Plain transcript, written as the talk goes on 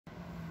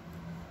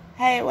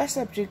Hey, what's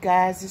up, you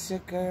guys? It's your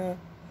girl,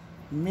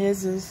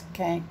 Mrs.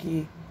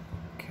 Kanky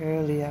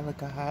Curly. I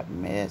look a hot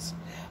mess.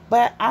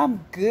 But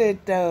I'm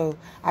good, though.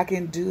 I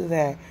can do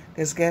that.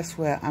 Because guess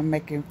what? I'm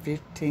making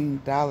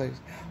 $15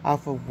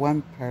 off of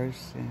one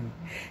person,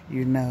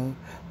 you know.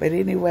 But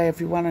anyway, if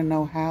you want to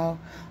know how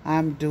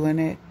I'm doing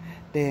it,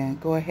 then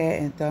go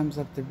ahead and thumbs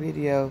up the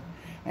video.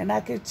 And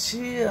I can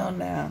chill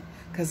now.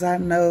 Because I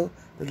know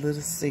the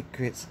little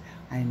secrets.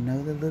 I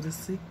know the little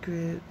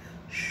secret.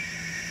 Shh.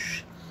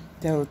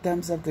 So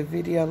thumbs up the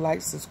video,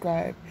 like,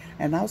 subscribe,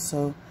 and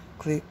also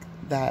click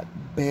that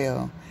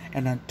bell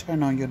and then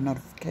turn on your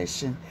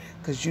notification,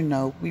 because you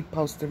know we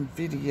posting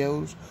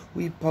videos.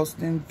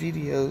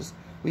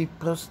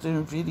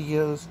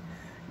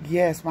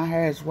 Yes, my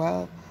hair is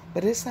wild,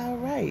 but it's all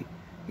right,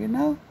 you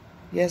know.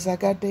 Yes, I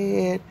got the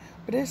head,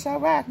 but it's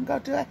all right. I can go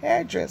to a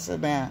hairdresser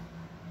now.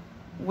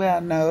 Well,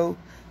 no,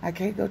 I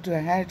can't go to a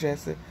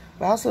hairdresser,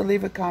 but also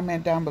leave a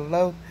comment down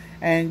below,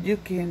 and you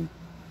can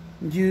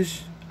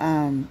use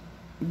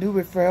new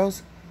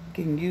referrals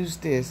can use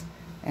this,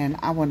 and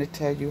I want to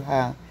tell you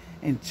how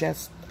in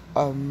just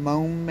a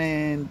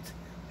moment.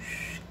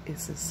 Shh,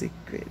 it's a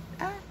secret.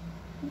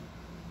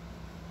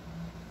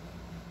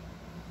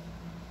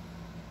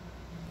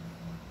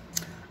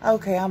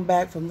 Okay, I'm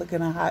back from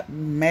looking a hot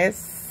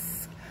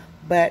mess,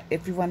 but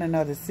if you want to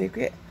know the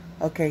secret,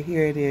 okay,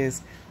 here it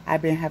is.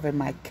 I've been having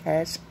my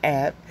Cash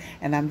App,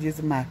 and I'm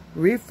using my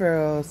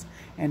referrals,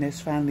 and it's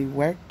finally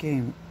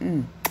working.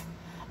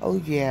 Oh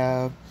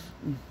yeah.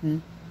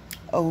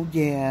 Oh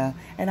yeah.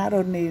 And I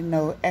don't need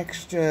no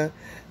extra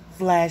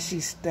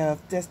flashy stuff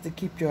just to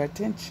keep your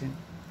attention.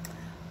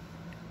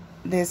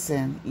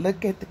 Listen,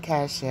 look at the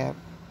Cash App.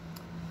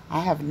 I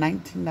have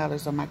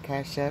 $19 on my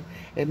Cash App.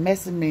 It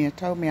messaged me and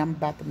told me I'm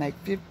about to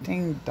make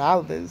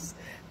 $15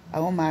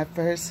 on my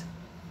first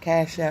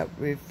Cash App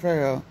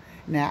referral.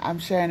 Now, I'm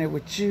sharing it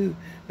with you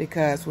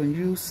because when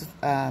you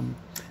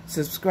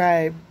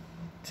subscribe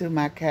to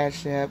my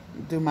Cash App,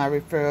 do my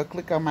referral,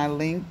 click on my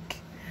link,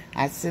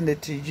 I send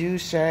it to you,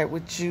 share it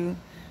with you.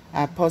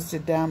 I post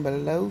it down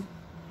below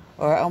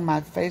or on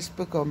my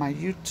Facebook or my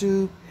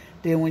YouTube.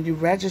 Then when you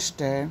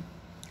register,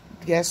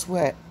 guess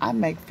what? I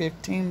make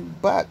 15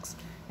 bucks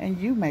and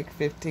you make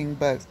 15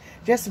 bucks.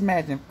 Just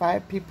imagine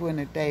 5 people in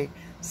a day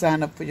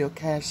sign up for your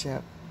Cash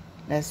App.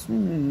 That's,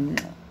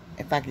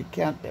 if I could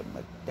count that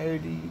much,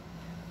 30,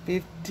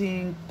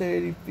 15,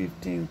 30,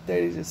 15,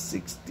 30 to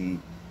 60,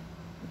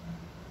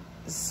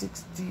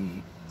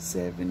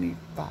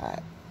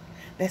 75.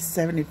 That's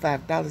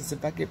 $75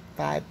 if I get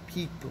 5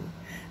 people.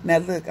 Now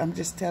look, I'm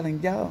just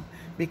telling y'all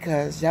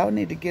because y'all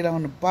need to get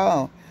on the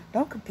ball.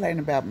 Don't complain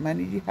about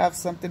money. You have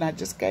something I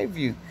just gave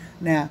you.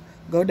 Now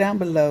go down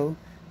below,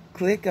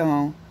 click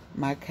on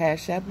my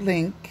Cash App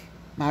link,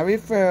 my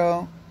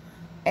referral,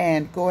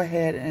 and go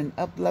ahead and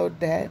upload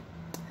that,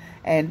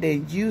 and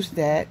then use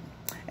that,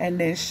 and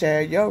then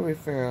share your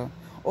referral.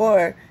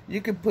 Or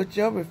you can put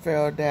your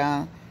referral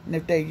down, and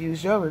if they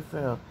use your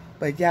referral.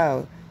 But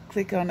y'all,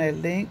 click on that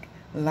link,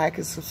 like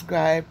and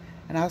subscribe,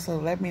 and also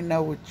let me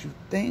know what you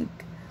think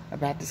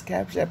about this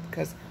Cash App,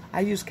 because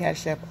I use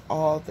Cash App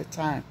all the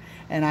time,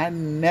 and I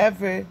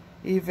never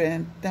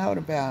even thought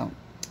about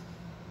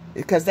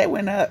it, because they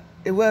went up.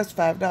 It was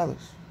 $5,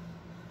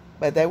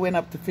 but they went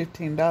up to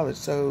 $15.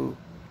 So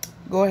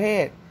go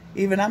ahead.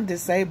 Even I'm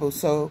disabled,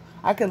 so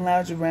I can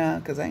lounge around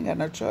because I ain't got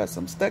no choice.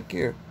 I'm stuck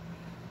here.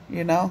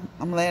 You know,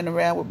 I'm laying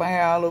around with my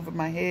hair all over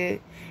my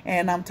head,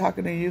 and I'm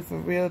talking to you for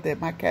real that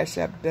my Cash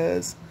App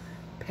does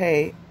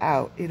pay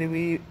out.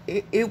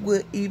 It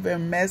will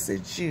even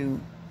message you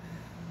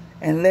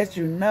and let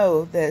you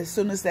know that as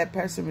soon as that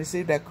person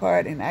received that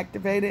card and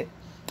activated,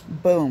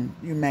 boom,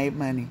 you made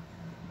money.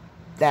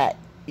 That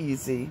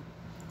easy.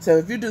 So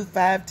if you do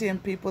 5, 10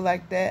 people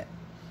like that,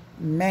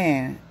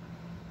 man,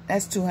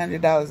 that's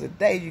 $200 a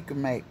day you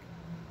can make.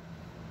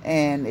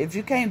 And if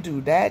you can't do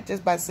that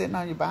just by sitting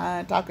on your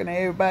behind talking to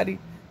everybody,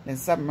 then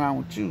something wrong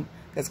with you,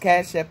 because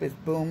Cash App is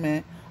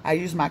booming. I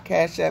use my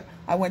Cash App.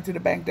 I went to the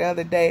bank the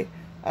other day,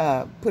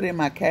 put in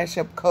my Cash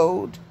App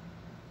code.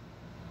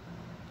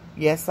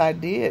 Yes, I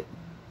did.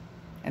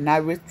 And I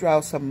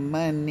withdrew some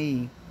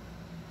money.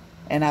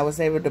 And I was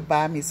able to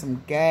buy me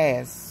some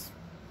gas.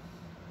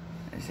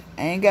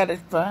 I ain't got to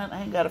front.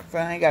 I ain't got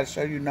to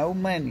show you no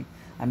money.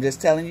 I'm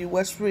just telling you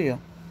what's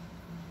real.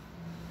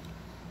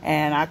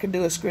 And I can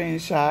do a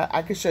screenshot.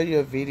 I can show you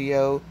a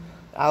video.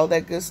 All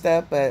that good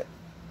stuff. But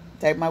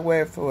take my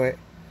word for it.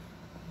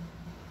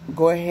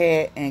 Go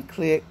ahead and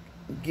click.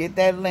 Get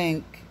that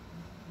link.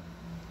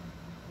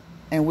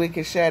 And we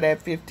can share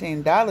that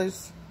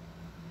 $15.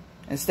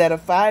 Instead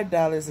of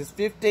 $5, it's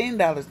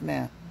 $15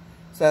 now.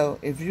 So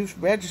if you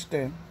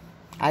register,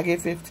 I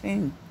get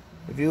 $15.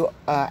 If you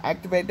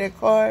activate that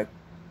card,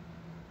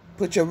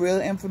 put your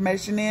real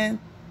information in,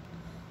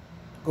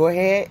 go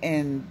ahead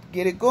and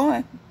get it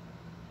going.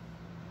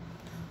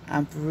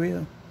 I'm for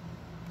real.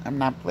 I'm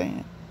not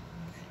playing.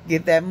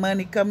 Get that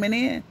money coming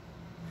in.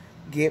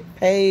 Get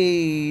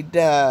paid.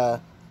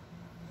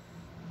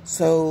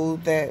 So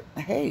that,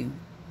 hey,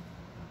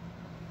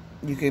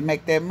 you can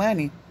make that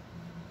money.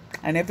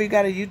 And if you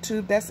got a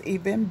YouTube, that's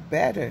even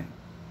better.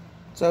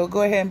 So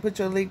go ahead and put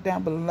your link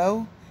down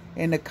below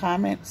in the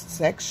comments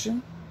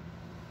section.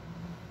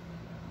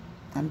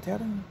 I'm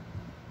telling you,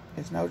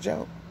 it's no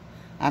joke.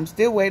 I'm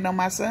still waiting on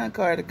my son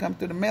card to come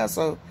through the mail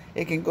so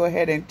it can go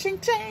ahead and ching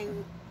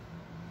ching.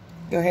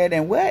 Go ahead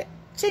and what?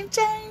 Ching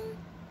ching.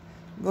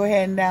 Go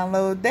ahead and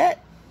download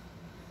that.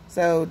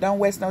 So don't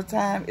waste no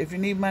time. If you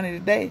need money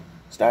today,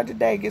 start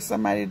today. Get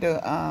somebody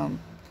to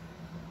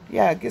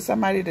get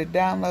somebody to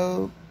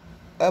download,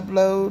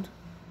 upload.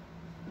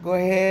 Go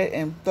ahead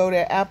and throw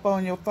that app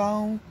on your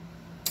phone.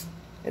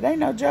 It ain't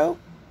no joke.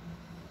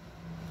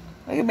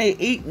 Look at me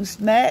eating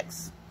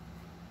snacks.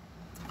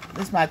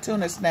 This is my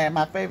tuna snack,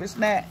 my favorite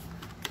snack.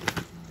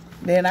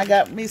 Then I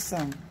got me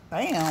some.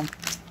 Bam.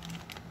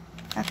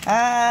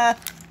 I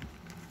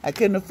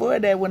couldn't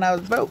afford that when I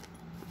was broke.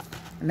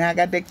 Now I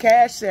got that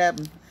cash app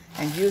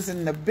and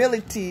using the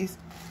abilities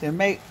to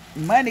make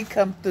money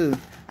come through.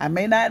 I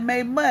may not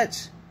make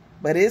much,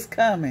 but it's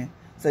coming.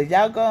 So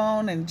y'all go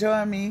on and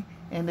join me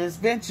in this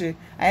venture.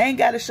 I ain't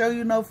got to show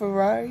you no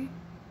Ferrari.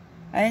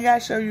 I ain't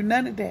got to show you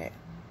none of that.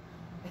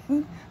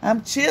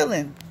 I'm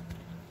chilling.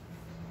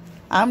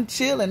 I'm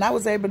chilling. I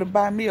was able to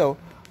buy me a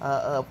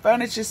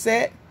furniture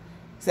set.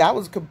 See, I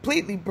was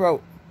completely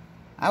broke.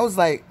 I was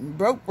like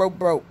broke.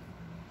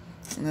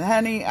 And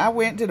honey, I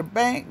went to the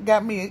bank,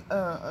 got me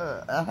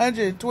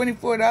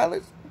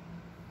 $124,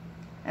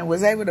 and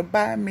was able to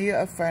buy me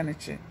a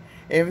furniture.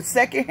 It was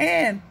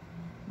secondhand,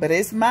 but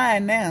it's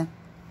mine now.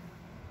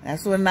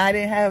 That's when I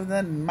didn't have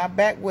nothing. My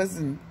back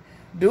wasn't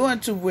doing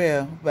too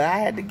well, but I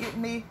had to get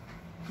me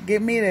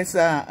this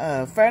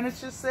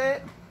furniture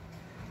set.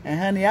 And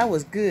honey, I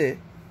was good.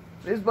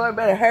 This boy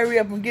better hurry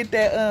up and get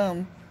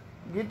that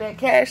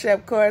Cash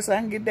App card so I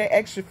can get that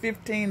extra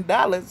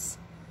 $15.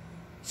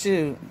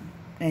 Shoot.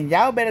 And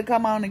y'all better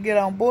come on and get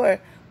on board.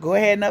 Go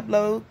ahead and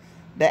upload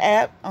the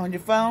app on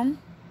your phone.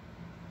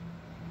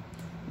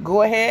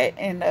 Go ahead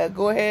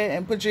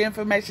and put your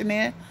information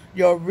in,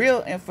 your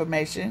real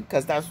information,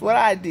 because that's what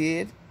I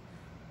did.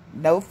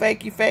 No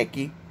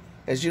fakey,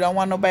 because you don't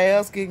want nobody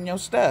else getting your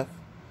stuff.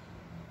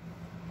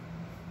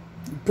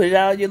 Put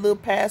out your little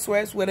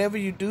passwords, whatever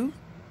you do.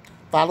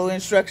 Follow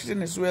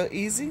instructions. It's real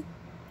easy.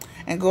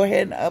 And go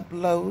ahead and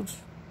upload.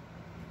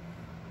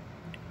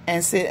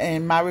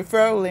 And my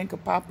referral link will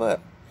pop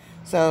up.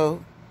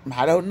 So,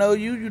 I don't know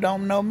you. You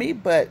don't know me.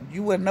 But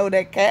you will know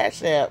that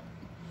Cash App.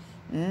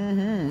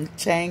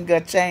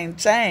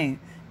 Chain.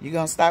 You're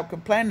going to stop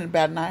complaining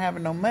about not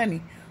having no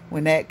money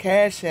when that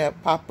Cash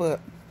App pop up.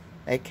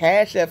 That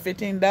Cash App,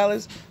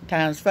 $15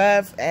 times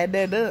 5, add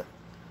that up.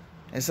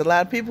 There's a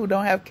lot of people who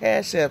don't have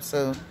Cash App,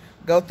 so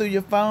go through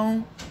your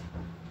phone,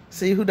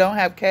 see who don't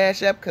have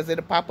Cash App, because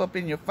it'll pop up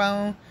in your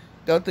phone.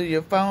 Go through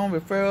your phone,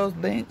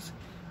 referrals, links,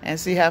 and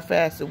see how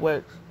fast it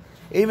works.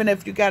 Even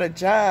if you got a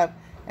job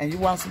and you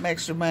want some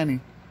extra money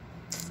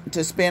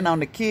to spend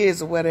on the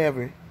kids or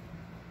whatever,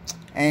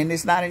 and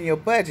it's not in your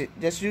budget,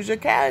 just use your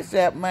Cash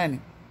App money.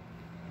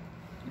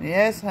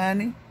 Yes,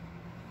 honey.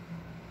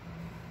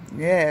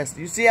 Yes.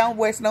 You see, I don't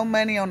waste no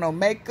money on no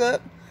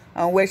makeup.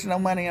 I don't waste no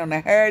money on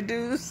the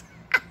hairdos.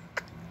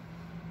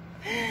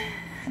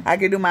 I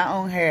can do my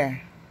own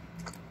hair.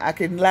 I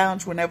can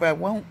lounge whenever I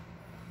want.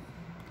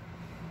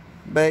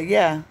 But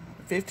yeah,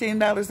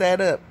 $15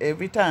 add up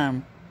every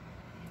time.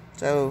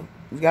 So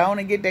go on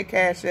and get that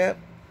Cash App.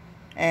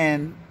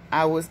 And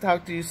I will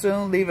talk to you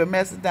soon. Leave a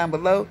message down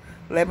below.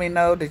 Let me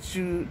know that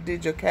you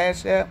did your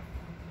Cash App.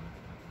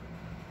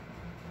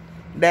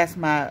 That's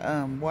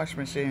my wash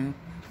machine.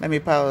 Let me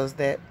pause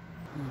that.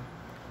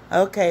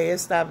 Okay, it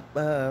stopped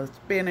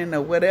spinning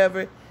or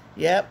whatever.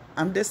 Yep,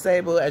 I'm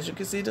disabled. As you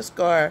can see the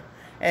scar.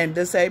 And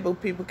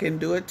disabled people can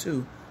do it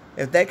too.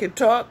 If they can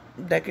talk,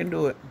 they can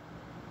do it.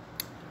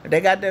 If they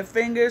got their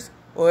fingers,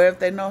 or if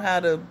they know how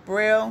to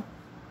braille,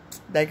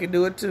 they can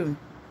do it too.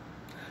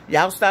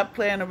 Y'all stop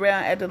playing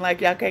around acting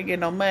like y'all can't get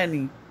no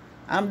money.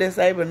 I'm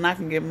disabled and I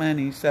can get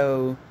money.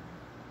 So,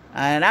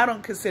 and I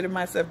don't consider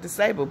myself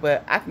disabled,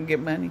 but I can get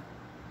money.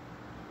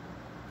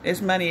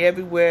 There's money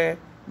everywhere.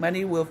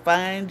 Money will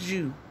find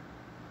you.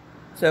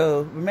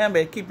 So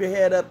remember, keep your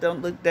head up,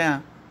 don't look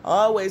down.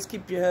 Always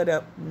keep your head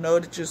up. Know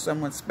that you're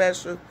someone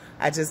special.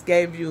 I just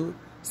gave you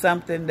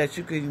something that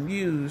you can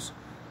use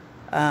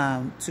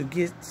to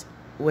get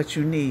what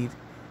you need.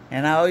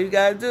 And all you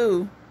got to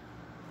do,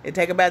 it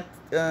take about,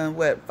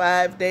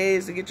 5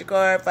 days to get your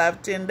card,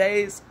 5 to 10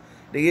 days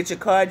to get your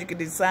card. You can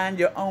design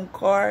your own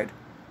card.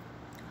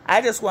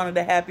 I just wanted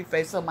a happy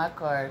face on my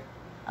card.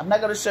 I'm not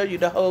going to show you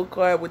the whole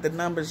card with the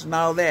numbers and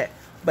all that,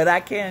 but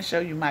I can show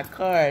you my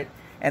card.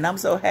 And I'm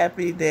so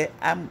happy that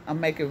I'm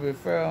making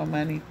referral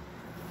money.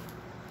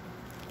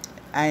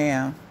 I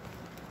am.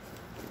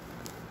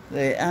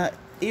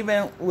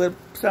 Even with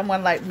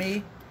someone like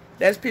me,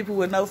 there's people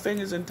with no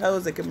fingers and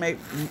toes that can make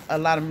a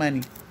lot of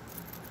money.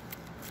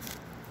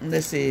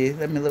 Let's see.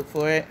 Let me look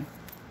for it.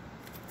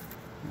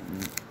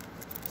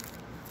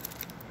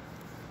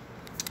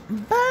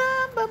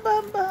 Ba, ba,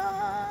 ba,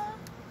 ba.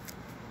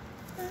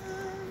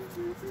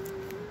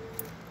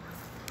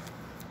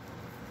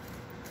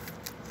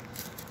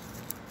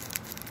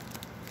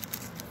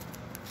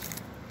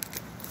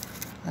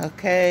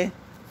 Okay.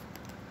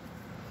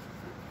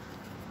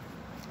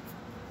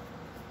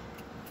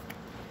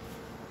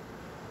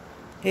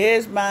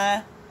 Here's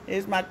my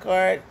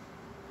card.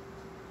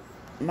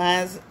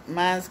 Mine's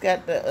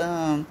got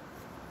the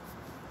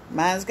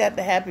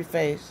happy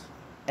face.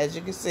 As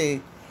you can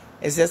see,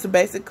 it's just a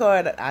basic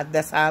card.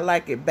 That's how I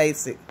like it,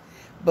 basic.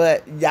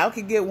 But y'all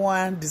can get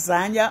one,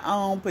 design your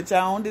own, put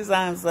your own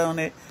designs on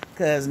it,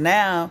 because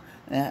now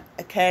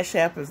Cash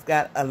App has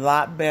got a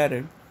lot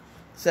better.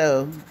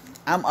 So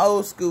I'm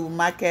old school with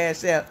my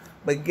Cash App,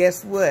 but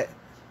guess what?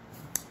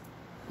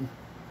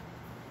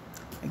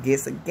 Get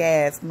some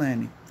gas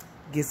money.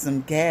 Get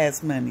some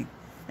gas money.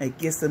 And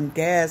get some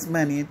gas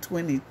money in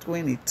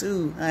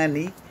 2022,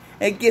 honey.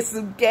 And get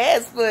some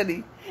gas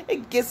money.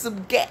 And get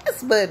some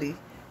gas money.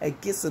 And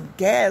get some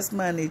gas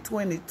money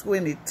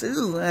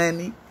 2022,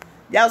 honey.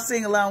 Y'all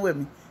sing along with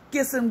me.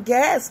 Get some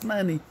gas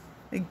money.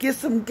 And get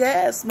some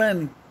gas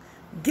money.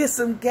 Get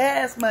some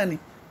gas money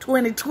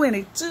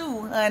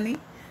 2022, honey.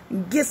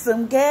 And get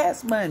some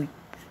gas money.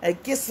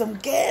 And get some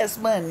gas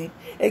money.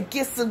 And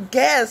get some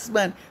gas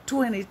money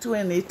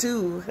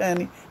 2022,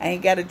 honey. I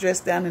ain't got to dress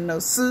down in no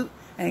suit.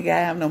 I ain't got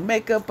to have no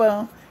makeup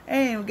on. I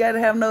ain't even got to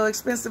have no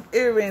expensive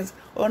earrings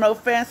or no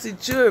fancy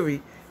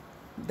jewelry.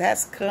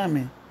 That's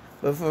coming.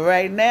 But for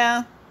right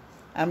now,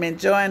 I'm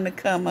enjoying the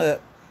come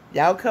up.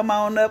 Y'all come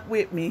on up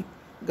with me.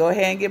 Go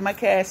ahead and get my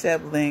Cash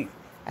App link.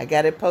 I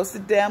got it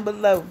posted down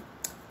below.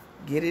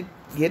 Get it,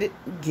 get it,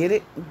 get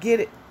it, get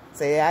it.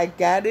 Say I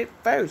got it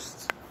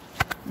first.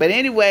 But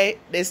anyway,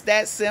 it's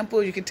that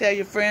simple. You can tell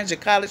your friends, your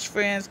college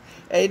friends.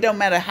 It don't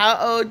matter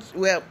how old.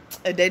 Well,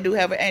 they do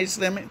have an age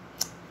limit.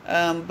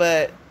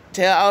 But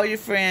tell all your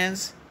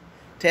friends.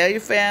 Tell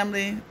your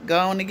family. Go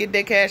on and get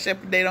their Cash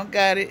App if they don't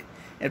got it.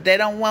 If they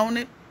don't want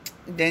it,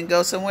 then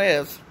go somewhere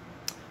else.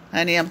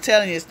 Honey, I'm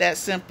telling you, it's that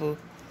simple.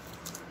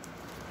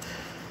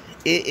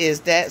 It is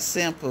that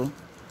simple.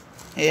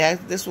 Yeah,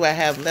 this is what I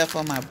have left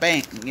on my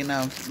bank. You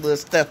know, little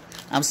stuff.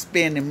 I'm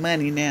spending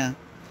money now.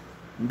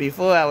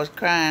 Before I was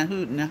crying,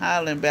 hooting, and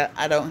hollering about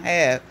I don't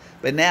have.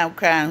 But now I'm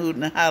crying,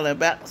 hooting, and hollering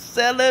about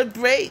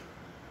celebrate.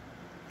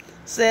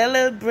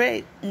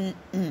 Celebrate.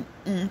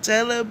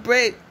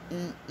 Celebrate.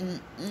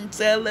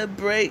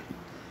 Celebrate.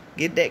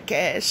 Get that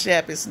Cash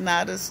App. It's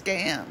not a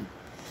scam.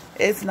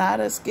 It's not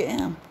a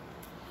scam.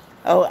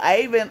 Oh, I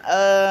even,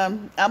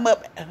 I'm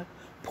up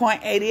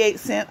 0.88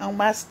 cent on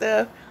my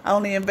stuff. I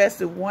only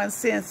invested 1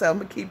 cent, so I'm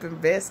going to keep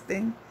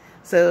investing.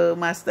 So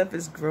my stuff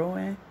is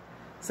growing.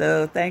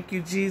 So thank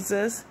you,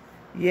 Jesus.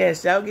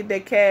 Yes, y'all get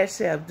that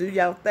Cash App. Do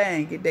y'all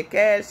thing. Get that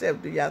Cash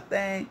App. Do y'all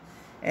thing.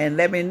 And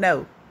let me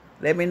know.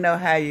 Let me know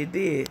how you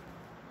did.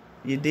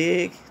 You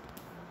dig?